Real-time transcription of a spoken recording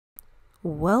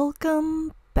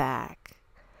Welcome back.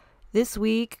 This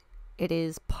week it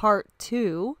is part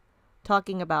 2,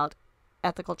 talking about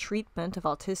ethical treatment of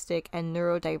autistic and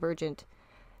neurodivergent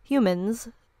humans,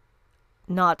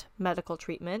 not medical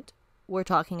treatment. We're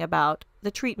talking about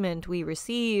the treatment we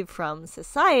receive from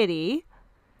society.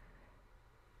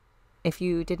 If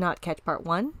you did not catch part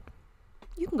 1,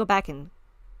 you can go back and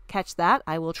catch that.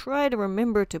 I will try to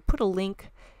remember to put a link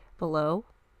below.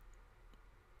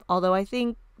 Although I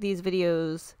think these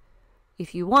videos,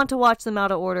 if you want to watch them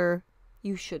out of order,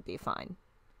 you should be fine.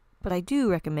 But I do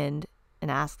recommend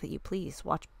and ask that you please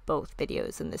watch both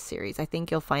videos in this series. I think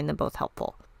you'll find them both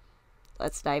helpful.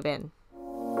 Let's dive in.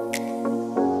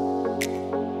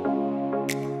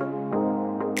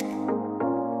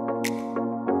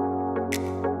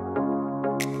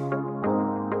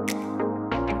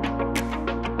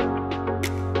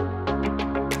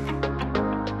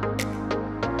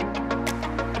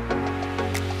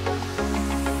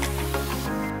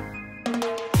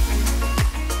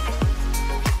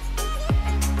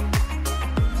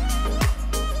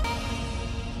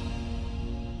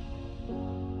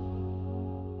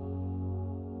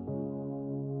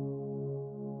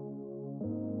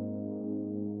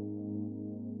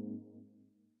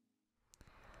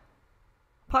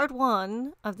 Part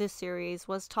 1 of this series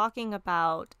was talking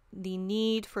about the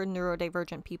need for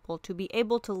neurodivergent people to be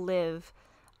able to live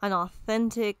an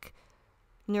authentic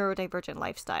neurodivergent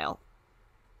lifestyle.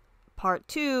 Part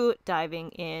 2, diving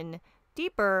in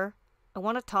deeper, I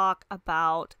want to talk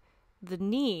about the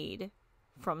need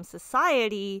from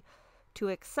society to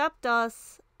accept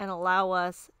us and allow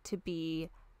us to be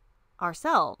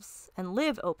ourselves and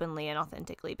live openly and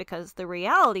authentically, because the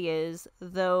reality is,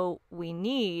 though we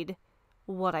need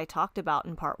what I talked about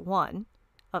in part 1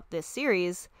 of this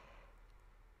series,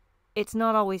 it's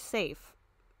not always safe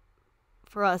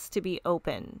for us to be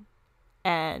open,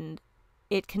 and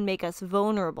it can make us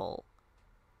vulnerable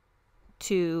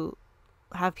to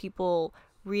have people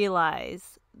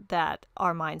realize that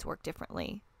our minds work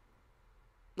differently.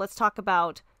 Let's talk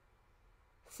about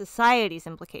society's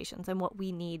implications and what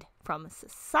we need from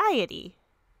society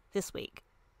this week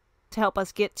to help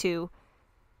us get to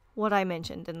what I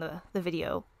mentioned in the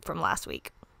video from last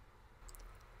week.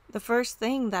 The first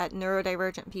thing that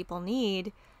neurodivergent people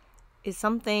need is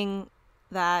something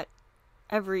that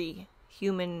every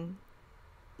human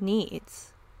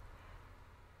needs.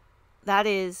 That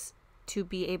is to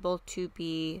be able to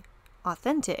be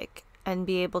authentic and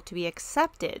be able to be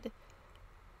accepted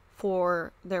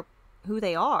for who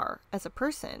they are as a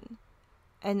person,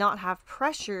 and not have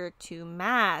pressure to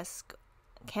mask,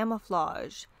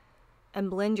 camouflage, and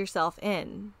blend yourself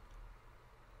in.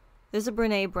 There's a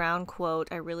Brené Brown quote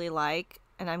I really like,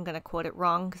 and I'm going to quote it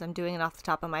wrong because I'm doing it off the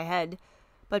top of my head.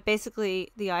 But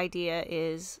basically, the idea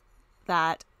is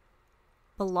that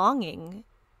belonging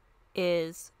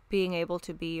is being able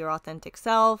to be your authentic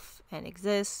self and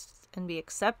exist and be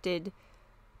accepted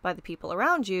by the people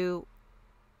around you,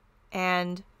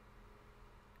 and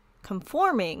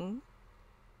conforming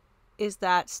is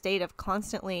that state of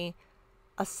constantly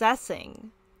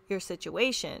assessing your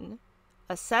situation,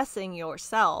 assessing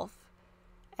yourself,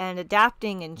 and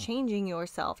adapting and changing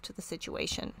yourself to the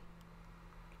situation.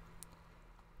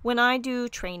 When I do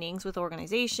trainings with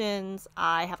organizations,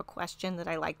 I have a question that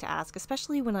I like to ask,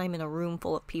 especially when I'm in a room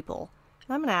full of people.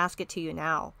 And I'm going to ask it to you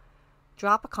now.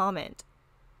 Drop a comment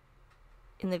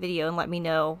in the video and let me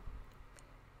know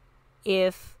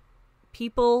if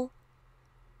people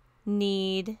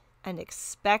need and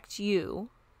expect you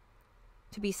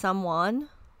to be someone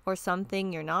or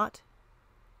something you're not.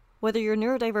 Whether you're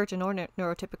neurodivergent or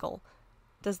neurotypical,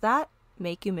 does that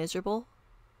make you miserable?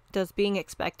 Does being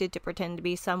expected to pretend to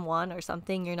be someone or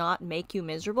something you're not make you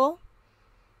miserable?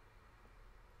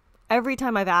 Every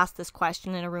time I've asked this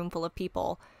question in a room full of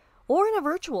people, or in a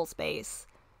virtual space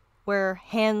where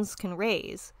hands can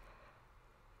raise,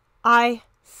 I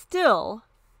still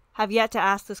have yet to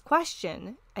ask this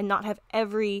question and not have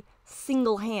every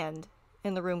single hand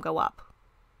in the room go up.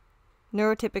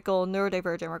 Neurotypical,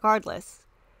 neurodivergent, regardless.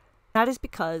 That is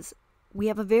because we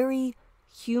have a very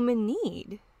human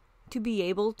need to be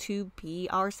able to be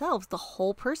ourselves, the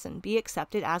whole person, be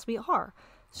accepted as we are.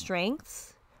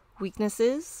 Strengths,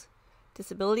 weaknesses,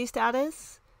 disability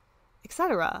status,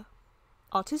 etc.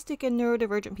 Autistic and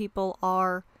neurodivergent people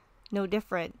are no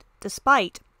different,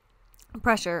 despite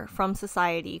pressure from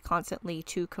society constantly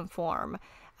to conform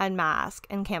and mask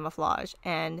and camouflage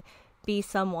and be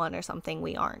someone or something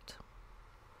we aren't.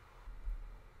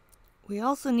 We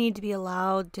also need to be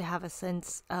allowed to have a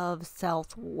sense of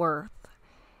self-worth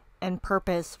and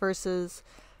purpose versus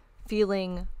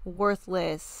feeling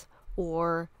worthless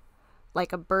or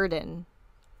like a burden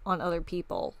on other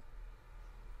people.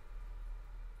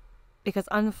 Because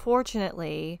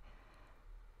unfortunately,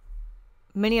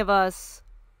 many of us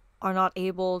are not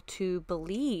able to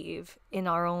believe in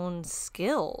our own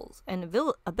skills and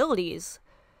abilities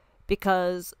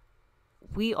because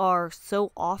we are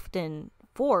so often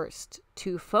forced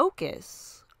to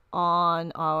focus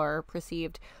on our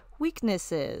perceived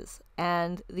weaknesses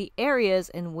and the areas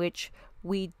in which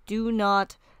we do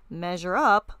not measure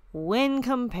up when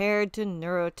compared to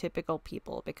neurotypical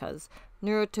people, because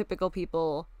neurotypical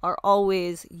people are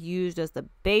always used as the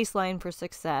baseline for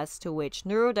success to which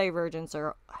neurodivergents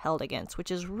are held against,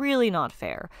 which is really not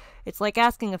fair. It's like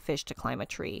asking a fish to climb a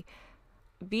tree.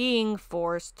 Being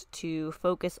forced to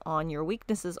focus on your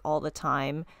weaknesses all the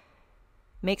time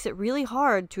makes it really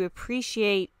hard to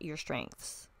appreciate your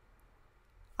strengths.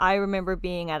 I remember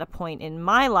being at a point in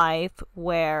my life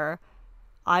where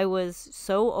I was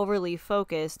so overly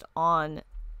focused on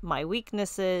my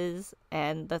weaknesses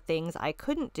and the things I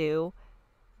couldn't do.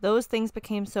 Those things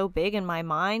became so big in my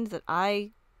mind that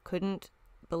I couldn't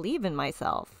believe in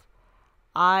myself.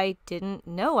 I didn't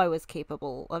know I was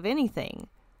capable of anything.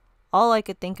 All I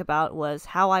could think about was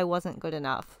how I wasn't good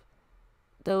enough.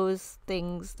 Those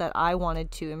things that I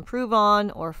wanted to improve on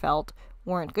or felt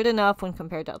weren't good enough when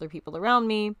compared to other people around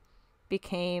me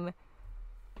became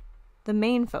the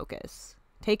main focus,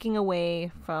 taking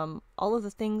away from all of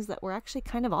the things that were actually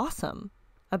kind of awesome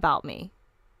about me.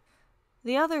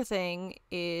 The other thing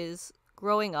is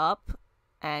growing up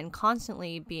and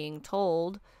constantly being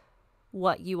told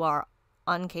what you are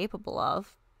incapable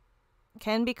of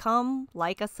can become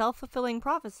like a self-fulfilling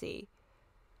prophecy,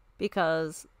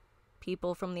 because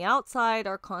people from the outside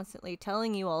are constantly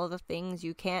telling you all of the things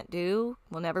you can't do,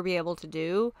 will never be able to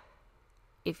do.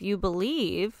 If you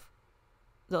believe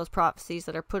those prophecies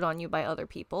that are put on you by other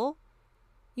people,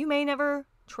 you may never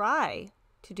try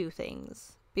to do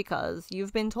things because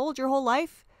you've been told your whole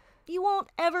life you won't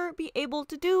ever be able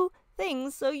to do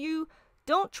things, so you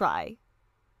don't try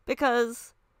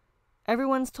because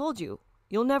everyone's told you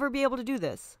you'll never be able to do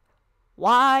this.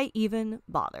 Why even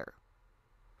bother?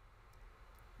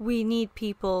 We need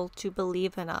people to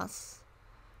believe in us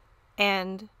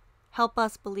and help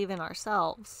us believe in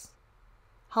ourselves.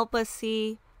 Help us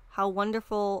see how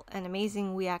wonderful and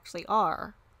amazing we actually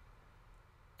are,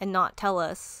 and not tell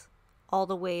us all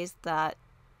the ways that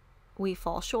we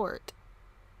fall short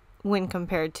when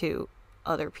compared to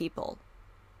other people.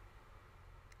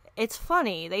 It's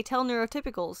funny, they tell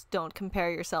neurotypicals, don't compare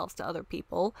yourselves to other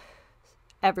people.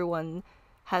 Everyone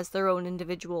has their own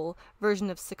individual version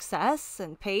of success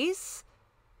and pace,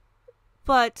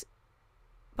 but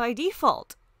by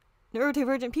default,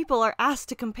 neurodivergent people are asked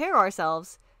to compare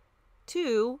ourselves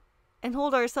to and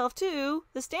hold ourselves to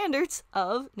the standards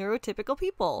of neurotypical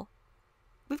people.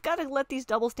 We've got to let these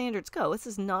double standards go. This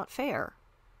is not fair.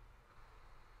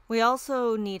 We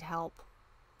also need help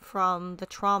from the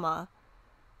trauma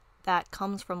that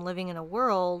comes from living in a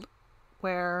world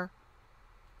where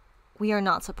we are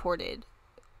not supported,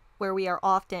 where we are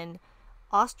often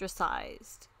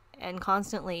ostracized and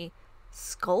constantly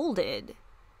scolded,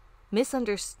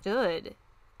 misunderstood,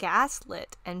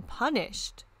 gaslit, and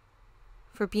punished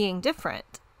for being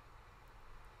different.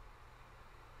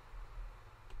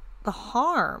 The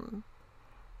harm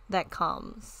that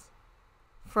comes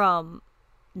from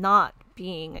not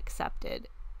being accepted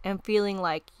and feeling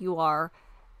like you are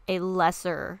a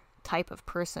lesser type of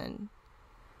person.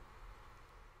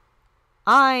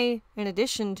 I, in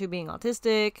addition to being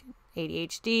autistic,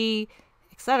 ADHD,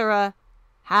 etc.,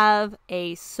 have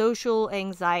a social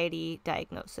anxiety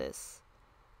diagnosis.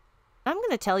 I'm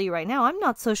going to tell you right now, I'm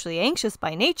not socially anxious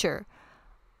by nature.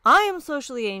 I am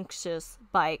socially anxious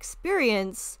by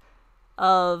experience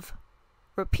of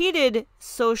repeated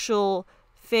social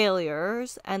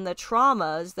failures and the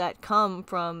traumas that come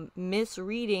from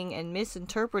misreading and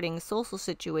misinterpreting social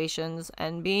situations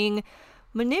and being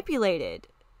manipulated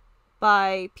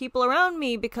by people around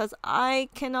me because I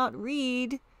cannot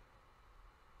read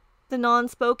the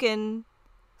non-spoken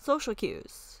social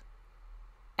cues.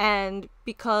 And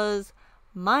because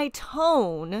my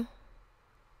tone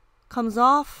comes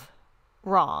off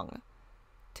wrong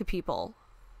to people.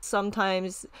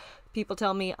 Sometimes people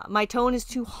tell me my tone is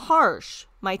too harsh,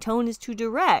 my tone is too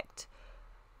direct,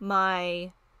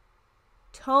 my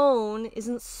tone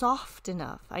isn't soft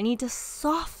enough. I need to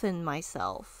soften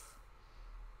myself.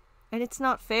 And it's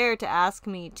not fair to ask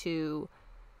me to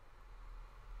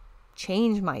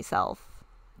change myself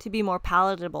to be more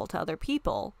palatable to other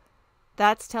people.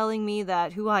 That's telling me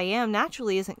that who I am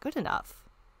naturally isn't good enough.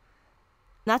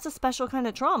 That's a special kind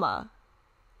of trauma.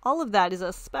 All of that is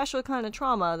a special kind of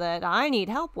trauma that I need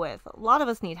help with. A lot of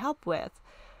us need help with.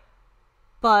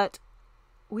 But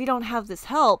we don't have this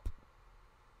help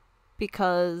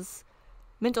because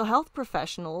mental health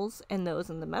professionals and those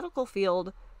in the medical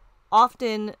field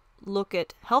often look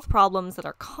at health problems that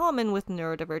are common with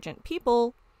neurodivergent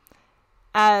people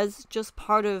as just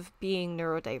part of being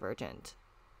neurodivergent.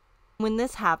 When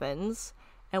this happens,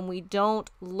 and we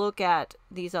don't look at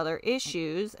these other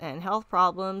issues and health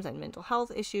problems and mental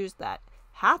health issues that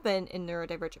happen in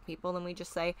neurodivergent people, then we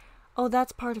just say, oh,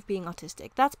 that's part of being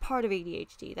autistic. That's part of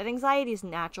ADHD. That anxiety is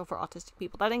natural for autistic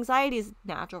people. That anxiety is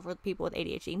natural for people with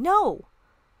ADHD. No,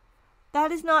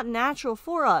 that is not natural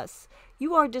for us.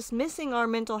 You are dismissing our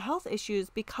mental health issues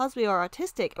because we are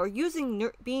autistic, or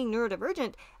using being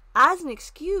neurodivergent as an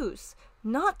excuse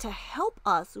not to help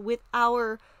us with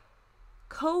our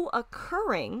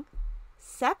co-occurring,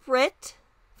 separate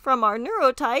from our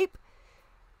neurotype,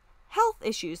 health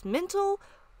issues, mental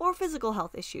or physical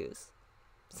health issues.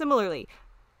 Similarly,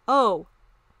 oh,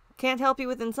 can't help you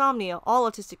with insomnia. All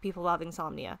autistic people have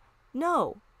insomnia.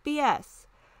 No, BS.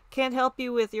 Can't help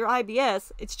you with your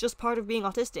IBS. It's just part of being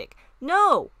autistic.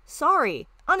 No, sorry,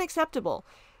 unacceptable.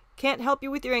 Can't help you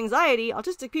with your anxiety.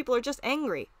 Autistic people are just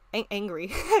angry.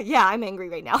 Angry. Yeah, I'm angry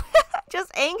right now.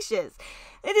 Just anxious.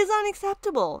 It is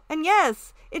unacceptable. And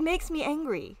yes, it makes me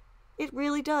angry. It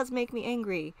really does make me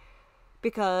angry.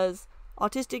 Because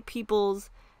autistic people's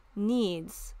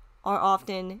needs are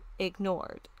often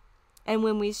ignored. And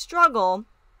when we struggle,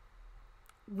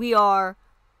 we are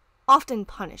often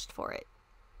punished for it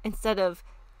instead of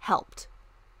helped.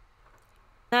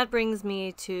 That brings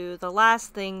me to the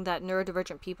last thing that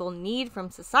neurodivergent people need from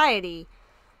society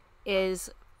is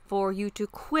for you to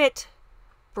quit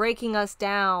breaking us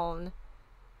down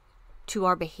to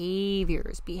our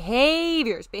behaviors,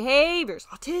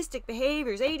 autistic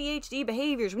behaviors, ADHD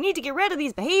behaviors. We need to get rid of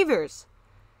these behaviors.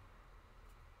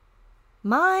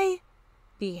 My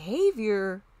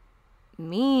behavior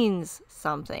means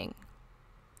something.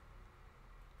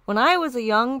 When I was a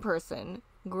young person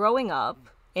growing up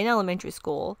in elementary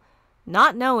school,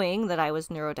 not knowing that I was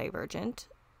neurodivergent,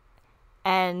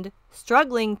 and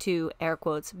struggling to, air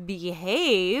quotes,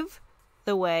 behave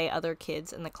the way other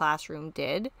kids in the classroom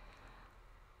did,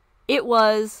 it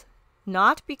was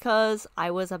not because I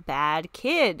was a bad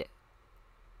kid.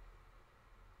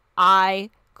 I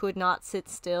could not sit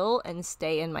still and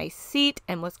stay in my seat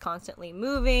and was constantly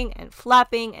moving and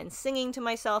flapping and singing to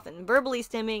myself and verbally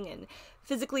stimming and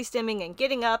physically stimming and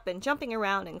getting up and jumping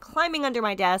around and climbing under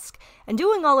my desk and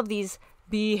doing all of these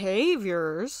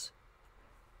behaviors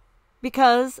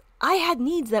because I had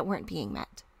needs that weren't being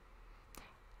met.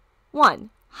 1,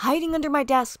 hiding under my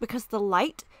desk because the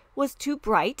light was too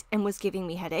bright and was giving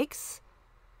me headaches,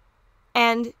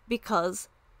 and because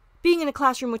being in a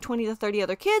classroom with 20 to 30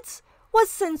 other kids was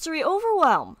sensory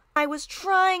overwhelm. I was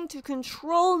trying to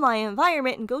control my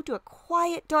environment and go to a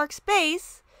quiet, dark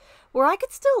space where I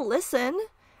could still listen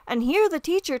and hear the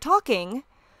teacher talking.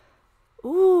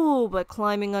 Ooh, but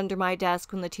climbing under my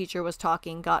desk when the teacher was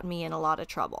talking got me in a lot of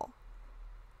trouble.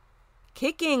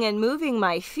 Kicking and moving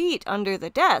my feet under the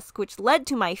desk, which led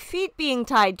to my feet being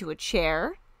tied to a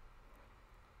chair,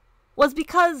 was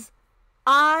because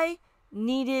I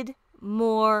needed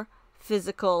more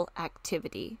physical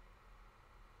activity.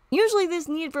 Usually this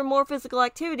need for more physical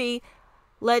activity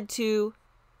led to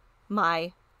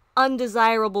my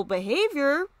undesirable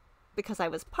behavior because I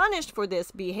was punished for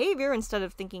this behavior instead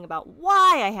of thinking about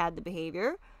why I had the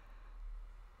behavior.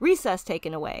 Recess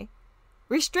taken away.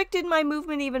 Restricted my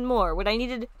movement even more. When I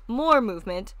needed more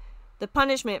movement, the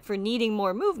punishment for needing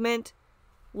more movement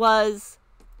was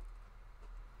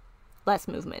less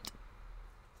movement,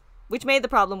 which made the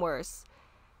problem worse.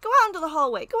 Go out into the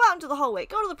hallway. Go out into the hallway.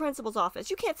 Go to the principal's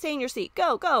office. You can't stay in your seat.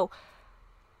 Go, go.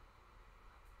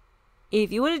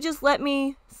 If you would have just let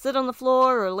me sit on the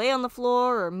floor or lay on the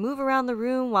floor or move around the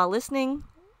room while listening,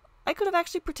 I could have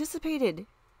actually participated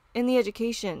in the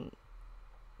education.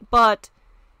 But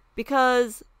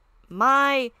because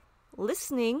my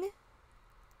listening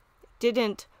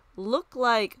didn't look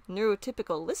like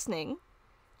neurotypical listening,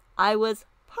 I was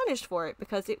punished for it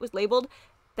because it was labeled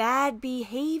bad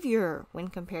behavior when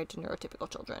compared to neurotypical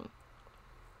children.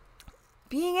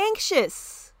 Being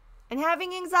anxious and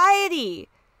having anxiety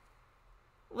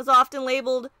was often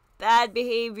labeled bad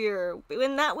behavior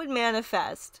when that would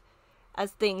manifest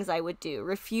as things I would do,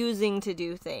 refusing to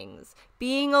do things,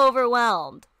 being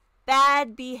overwhelmed,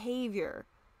 bad behavior.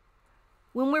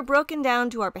 When we're broken down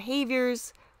to our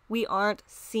behaviors, we aren't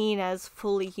seen as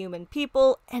fully human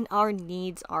people and our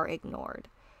needs are ignored.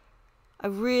 I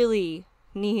really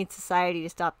need society to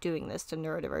stop doing this to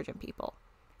neurodivergent people.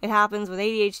 It happens with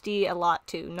ADHD a lot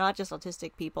too, not just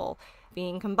autistic people.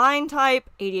 Being combined type,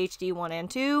 ADHD 1 and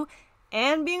 2,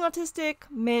 and being autistic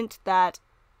meant that,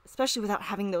 especially without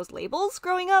having those labels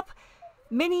growing up,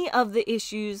 many of the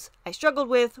issues I struggled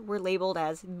with were labeled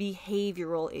as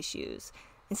behavioral issues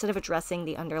instead of addressing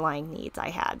the underlying needs I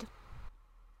had.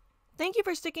 Thank you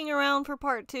for sticking around for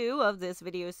part 2 of this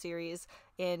video series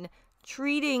in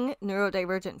treating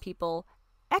neurodivergent people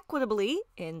equitably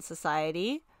in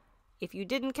society. If you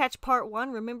didn't catch part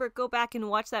 1, remember, go back and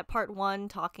watch that part 1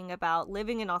 talking about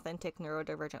living an authentic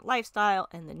neurodivergent lifestyle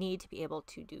and the need to be able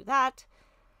to do that,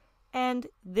 and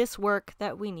this work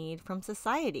that we need from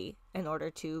society in order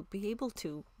to be able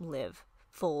to live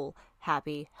full,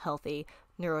 happy, healthy,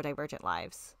 neurodivergent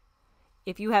lives.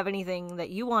 If you have anything that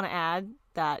you want to add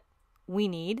that we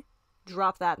need,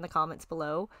 drop that in the comments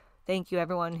below. Thank you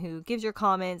everyone who gives your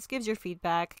comments, gives your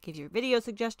feedback, gives your video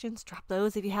suggestions. Drop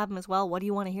those if you have them as well. What do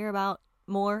you want to hear about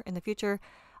more in the future?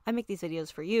 I make these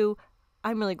videos for you.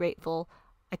 I'm really grateful.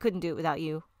 I couldn't do it without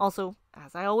you. Also,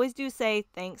 as I always do say,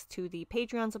 thanks to the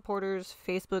Patreon supporters,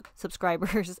 Facebook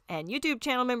subscribers, and YouTube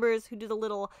channel members who do the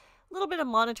little bit of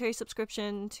monetary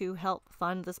subscription to help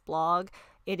fund this blog.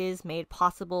 It is made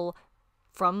possible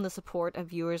from the support of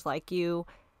viewers like you.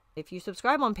 If you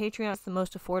subscribe on Patreon, it's the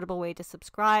most affordable way to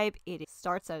subscribe. It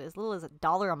starts at as little as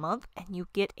 $1 a month, and you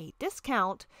get a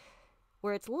discount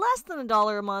where it's less than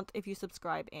 $1 a month if you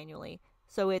subscribe annually.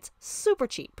 So it's super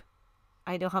cheap.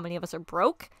 I know how many of us are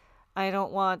broke. I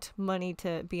don't want money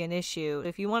to be an issue.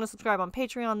 If you want to subscribe on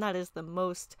Patreon, that is the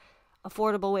most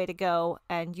affordable way to go,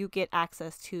 and you get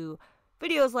access to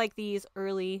videos like these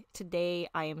early. Today,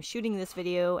 I am shooting this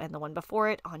video and the one before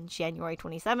it on January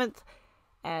 27th.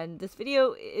 And this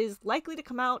video is likely to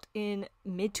come out in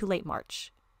mid to late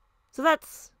March. So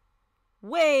that's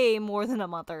way more than a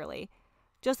month early.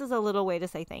 Just as a little way to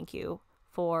say thank you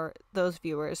for those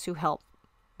viewers who help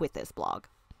with this blog.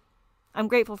 I'm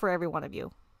grateful for every one of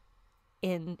you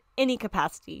in any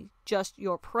capacity. Just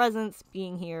your presence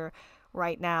being here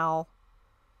right now.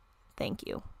 Thank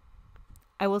you.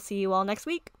 I will see you all next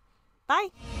week. Bye.